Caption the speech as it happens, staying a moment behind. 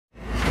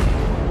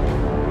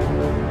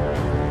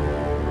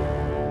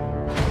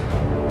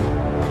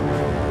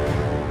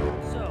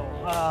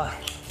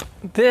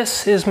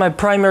This is my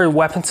primary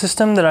weapon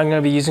system that I'm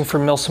going to be using for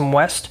Milsim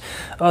West.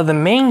 The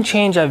main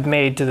change I've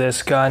made to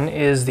this gun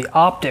is the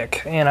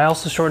optic, and I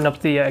also shortened up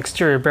the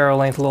exterior barrel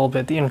length a little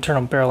bit. The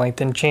internal barrel length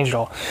didn't change at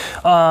all.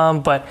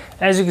 But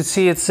as you can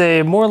see, it's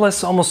a more or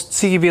less almost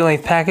CQB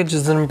length package.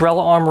 It's an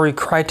Umbrella Armory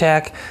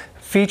Crytac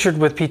featured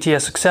with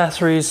PTS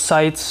accessories,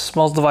 sights,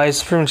 small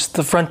device. Pretty much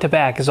the front to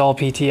back is all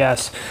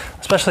PTS,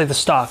 especially the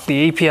stock.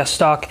 The APS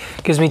stock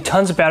gives me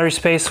tons of battery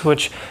space,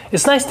 which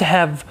is nice to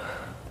have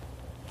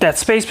that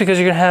space because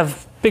you're going to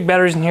have big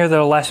batteries in here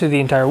that'll last you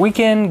the entire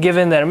weekend,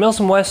 given that at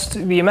Milsim West,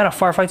 the amount of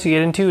firefights you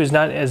get into is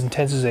not as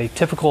intense as a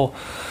typical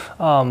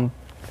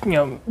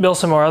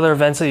Milsim or other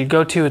events that you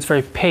go to. It's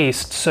very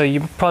paced, so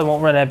you probably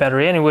won't run out of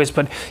battery anyways,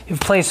 but you have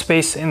plenty of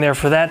space in there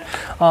for that.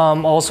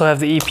 Also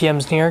have the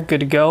EPMs in here, good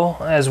to go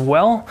as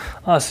well.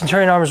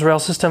 Centurion Armor's rail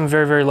system,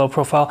 very, very low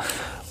profile.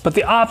 But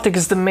the optic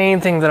is the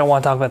main thing that I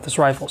want to talk about this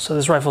rifle. So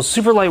this rifle is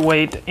super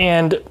lightweight,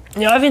 and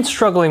I've been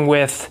struggling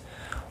with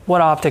what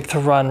optic to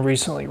run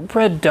recently.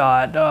 Red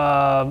Dot,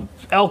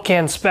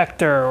 Elcan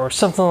Spectre, or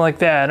something like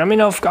that. I mean,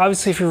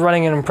 obviously if you're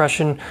running an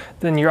impression,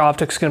 then your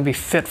optic's going to be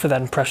fit for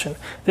that impression.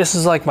 This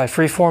is like my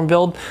freeform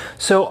build.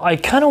 So I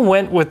kind of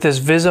went with this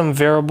Vism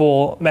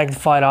variable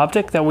magnified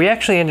optic that we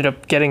actually ended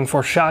up getting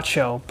for SHOT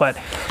Show. But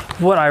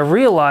what I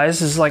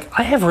realized is, like,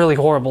 I have really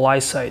horrible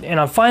eyesight, and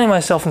I'm finding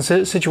myself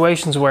in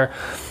situations where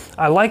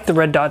I like the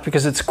Red Dot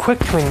because it's quick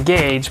to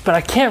engage, but I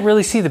can't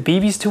really see the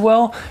BBs too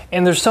well.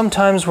 And there's some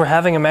times where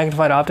having a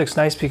magnified optic's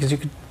nice because you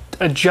could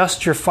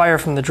adjust your fire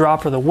from the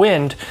drop or the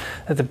wind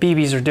that the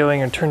BBs are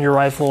doing and turn your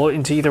rifle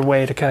into either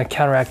way to kind of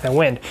counteract that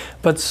wind.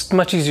 But it's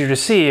much easier to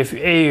see if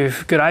A, you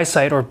have good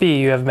eyesight, or B,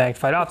 you have a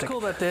magnified optic. What's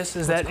cool about this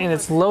is that in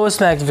its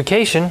lowest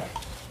magnification,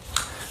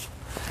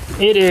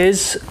 it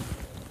is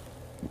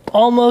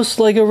almost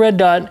like a Red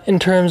Dot in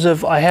terms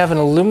of I have an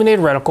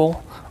illuminated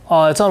reticle.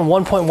 It's on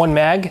 1.1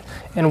 mag,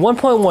 and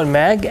 1.1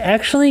 mag,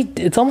 actually,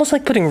 it's almost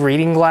like putting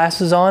reading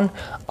glasses on.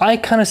 I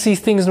kind of see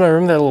things in my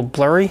room that are a little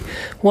blurry.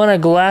 When I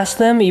glass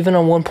them, even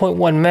on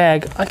 1.1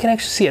 mag, I can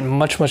actually see it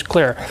much, much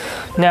clearer.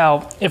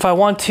 Now, if I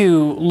want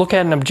to look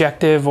at an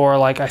objective, or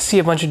like I see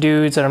a bunch of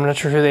dudes and I'm not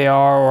sure who they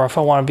are, or if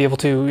I want to be able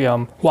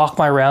to walk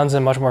my rounds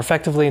in much more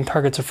effectively and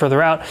targets are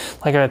further out,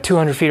 like at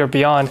 200 feet or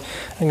beyond,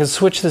 I can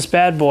switch this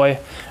bad boy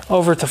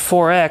over to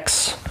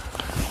 4X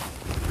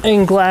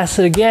and glass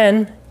it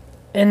again.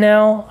 And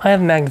now I have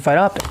a magnified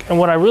optic. And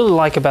what I really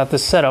like about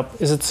this setup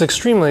is it's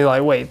extremely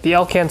lightweight. The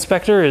Elcan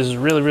Spectre is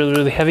really, really,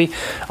 really heavy.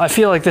 I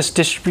feel like this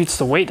distributes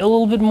the weight a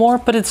little bit more,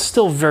 but it's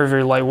still very,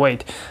 very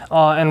lightweight.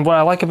 And what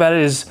I like about it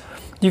is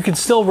you can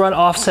still run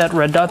offset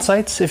Red Dot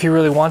sights if you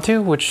really want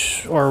to,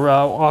 or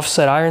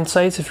offset iron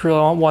sights if you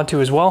really want to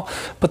as well.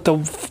 But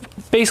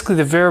basically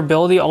the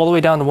variability all the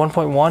way down to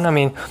 1.1, I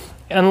mean,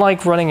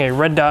 unlike running a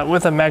Red Dot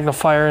with a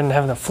magnifier and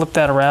having to flip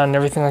that around and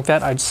everything like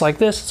that, I just like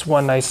this. It's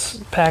one nice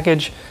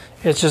package.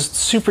 It's just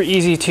super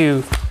easy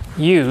to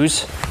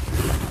use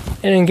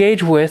and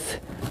engage with,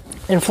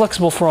 and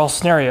flexible for all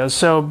scenarios.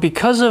 So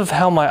because of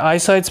how my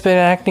eyesight's been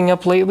acting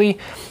up lately,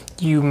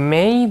 you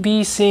may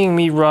be seeing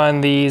me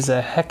run these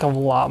a heck of a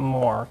lot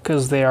more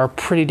because they are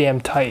pretty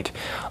damn tight.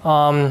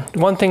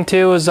 One thing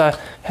too is I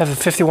have a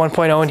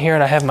 51.0 in here,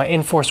 and I have my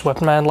Enforced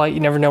Weapon Man light. You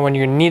never know when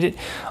you're gonna need it.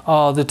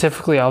 The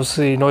typically,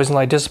 obviously, noise and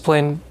light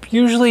discipline.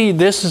 Usually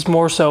this is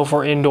more so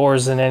for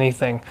indoors than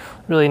anything.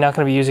 Really not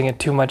going to be using it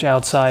too much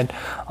outside.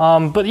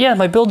 But yeah,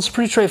 my build is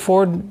pretty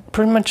straightforward.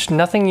 Pretty much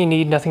nothing you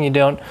need, nothing you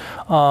don't.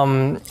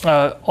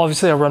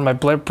 Obviously I run my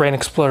Brain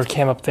Exploder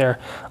cam up there.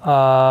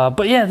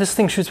 But yeah, this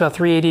thing shoots about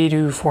 380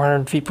 to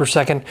 400 feet per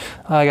second.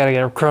 I gotta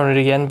get it chroned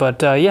again, but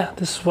yeah,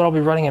 this is what I'll be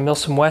running at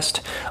Milsim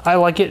West. I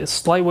like it.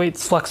 It's lightweight,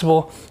 it's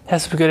flexible,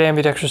 has some good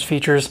ambidextrous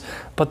features,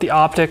 but the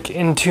optic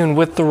in tune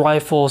with the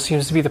rifle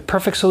seems to be the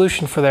perfect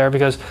solution for there,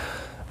 because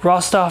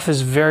Rostov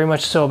is very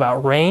much so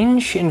about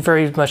range and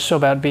very much so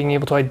about being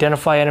able to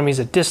identify enemies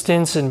at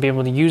distance and be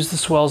able to use the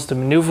swells to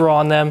maneuver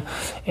on them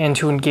and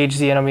to engage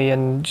the enemy,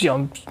 and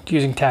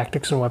using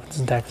tactics and weapons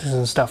and tactics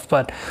and stuff.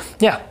 But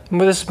yeah,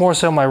 this is more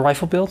so my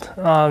rifle build.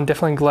 I'm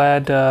definitely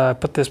glad I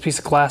put this piece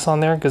of glass on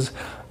there, because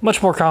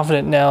much more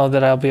confident now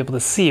that I'll be able to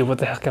see what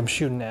the heck I'm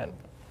shooting at.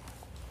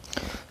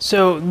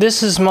 So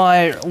this is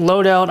my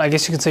loadout, I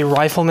guess you could say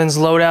Rifleman's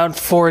loadout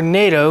for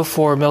Nato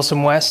for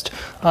Milsim West.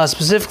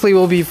 Specifically,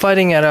 we'll be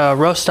fighting at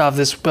Rostov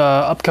this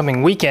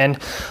upcoming weekend.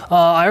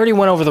 I already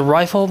went over the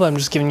rifle, but I'm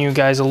just giving you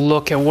guys a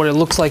look at what it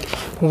looks like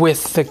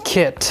with the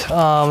kit.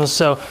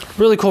 So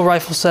really cool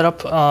rifle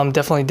setup,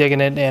 definitely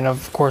digging it, and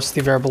of course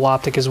the variable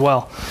optic as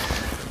well.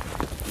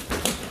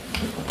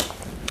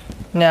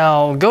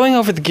 Now, going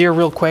over the gear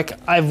real quick,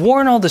 I've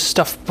worn all this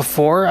stuff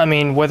before. I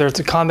mean, whether it's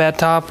a combat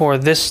top or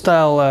this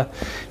style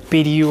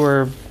BDU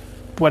or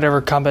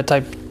whatever combat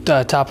type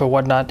top or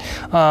whatnot.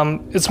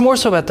 It's more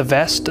so about the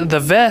vest. The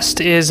vest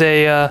is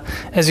a,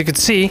 as you can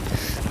see,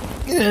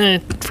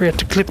 forgot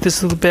to clip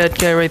this little bad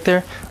guy right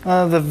there.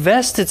 The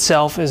vest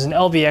itself is an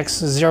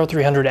LBX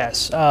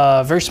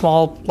 0300S. Very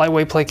small,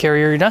 lightweight plate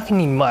carrier. You're not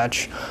going to need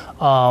much.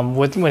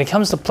 When it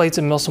comes to plates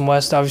at Milsim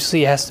West,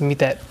 obviously it has to meet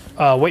that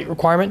weight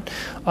requirement,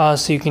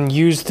 so you can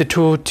use the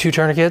two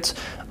tourniquets.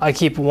 I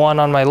keep one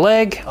on my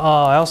leg.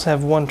 I also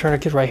have one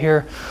tourniquet right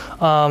here.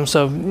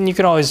 So you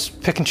can always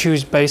pick and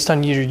choose based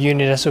on your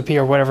unit SOP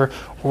or whatever,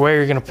 where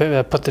you're going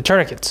to put the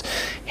tourniquets.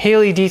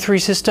 Haley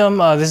D3 system,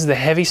 this is the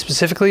heavy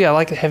specifically. I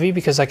like the heavy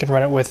because I can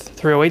run it with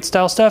 308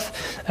 style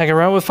stuff. I can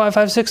run it with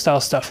 5.56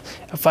 style stuff.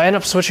 If I end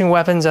up switching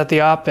weapons at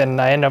the op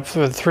and I end up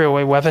with a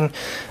 308 weapon,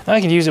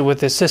 I can use it with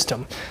this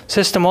system.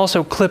 System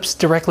also clips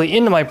directly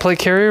into my plate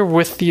carrier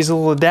with these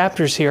little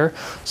adapters here.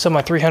 So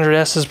my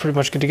 300S is pretty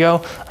much good to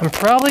go. I'm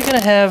probably going to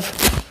have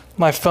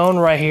my phone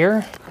right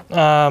here,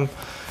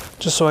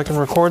 just so I can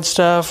record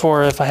stuff,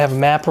 or if I have a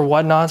map or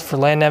whatnot for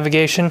land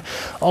navigation.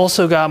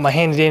 Also got my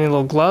handy dandy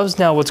little gloves.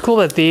 Now what's cool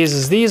about these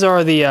is these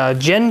are the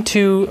Gen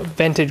 2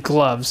 vented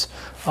gloves.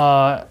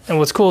 And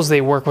what's cool is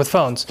they work with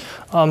phones.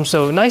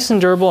 So nice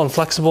and durable and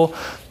flexible.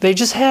 They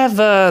just have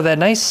that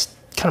nice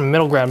kind of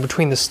middle ground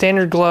between the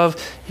standard glove.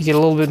 You get a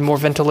little bit more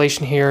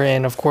ventilation here,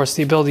 and of course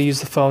the ability to use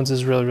the phones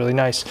is really, really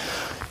nice.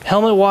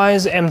 Helmet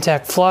wise,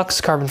 MTAC Flux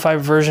carbon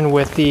fiber version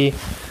with the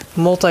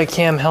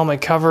multi-cam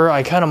helmet cover.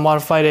 I kind of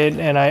modified it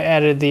and I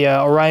added the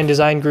Orion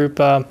Design Group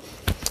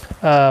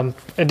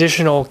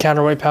additional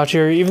counterweight pouch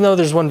here. Even though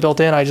there's one built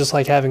in, I just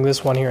like having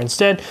this one here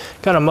instead.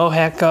 Got a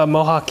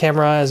Mohawk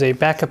camera as a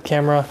backup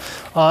camera.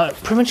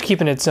 Pretty much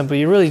keeping it simple.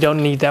 You really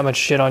don't need that much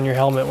shit on your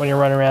helmet when you're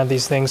running around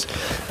these things,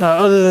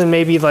 other than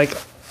maybe like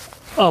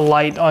a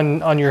light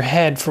on your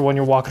head for when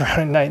you're walking around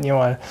at night and you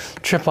want to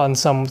trip on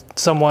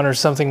someone or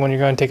something when you're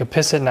going to take a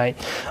piss at night.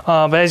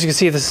 But as you can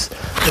see, the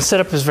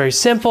setup is very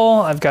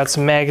simple. I've got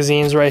some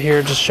magazines right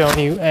here just showing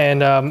you,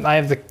 and I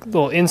have the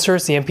little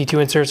inserts, the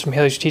MP2 inserts from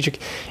Haley Strategic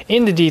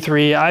in the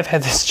D3. I've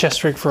had this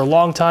chest rig for a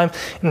long time.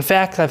 In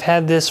fact, I've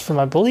had this from,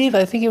 I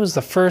think it was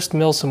the first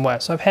Milsim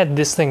West. So I've had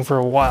this thing for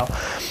a while.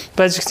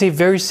 But as you can see,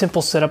 very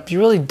simple setup. You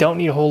really don't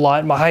need a whole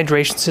lot. My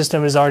hydration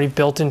system is already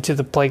built into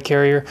the plate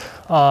carrier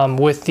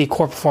with the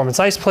Core Performance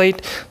ice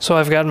plate. So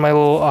I've got my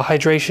little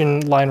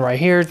hydration line right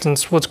here. And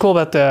what's cool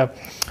about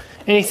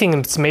anything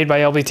that's made by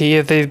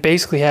LBT, they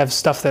basically have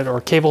stuff that,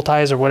 or cable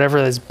ties or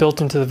whatever, that's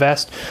built into the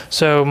vest.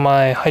 So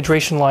my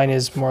hydration line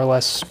is more or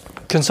less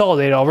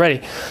consolidated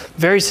already.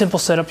 Very simple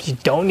setup. You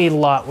don't need a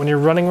lot. When you're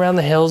running around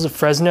the hills of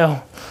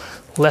Fresno,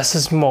 less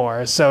is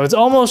more. So it's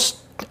almost,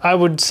 I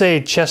would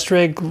say, chest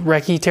rig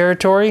recce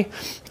territory,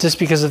 just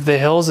because of the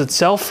hills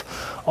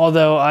itself.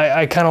 Although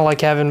I kind of like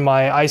having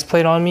my ice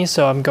plate on me,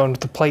 so I'm going with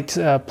the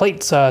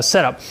plate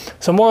setup.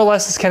 So more or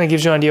less, this kind of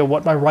gives you an idea of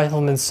what my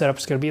Rifleman setup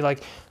is going to be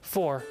like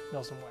for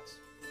Milsim West.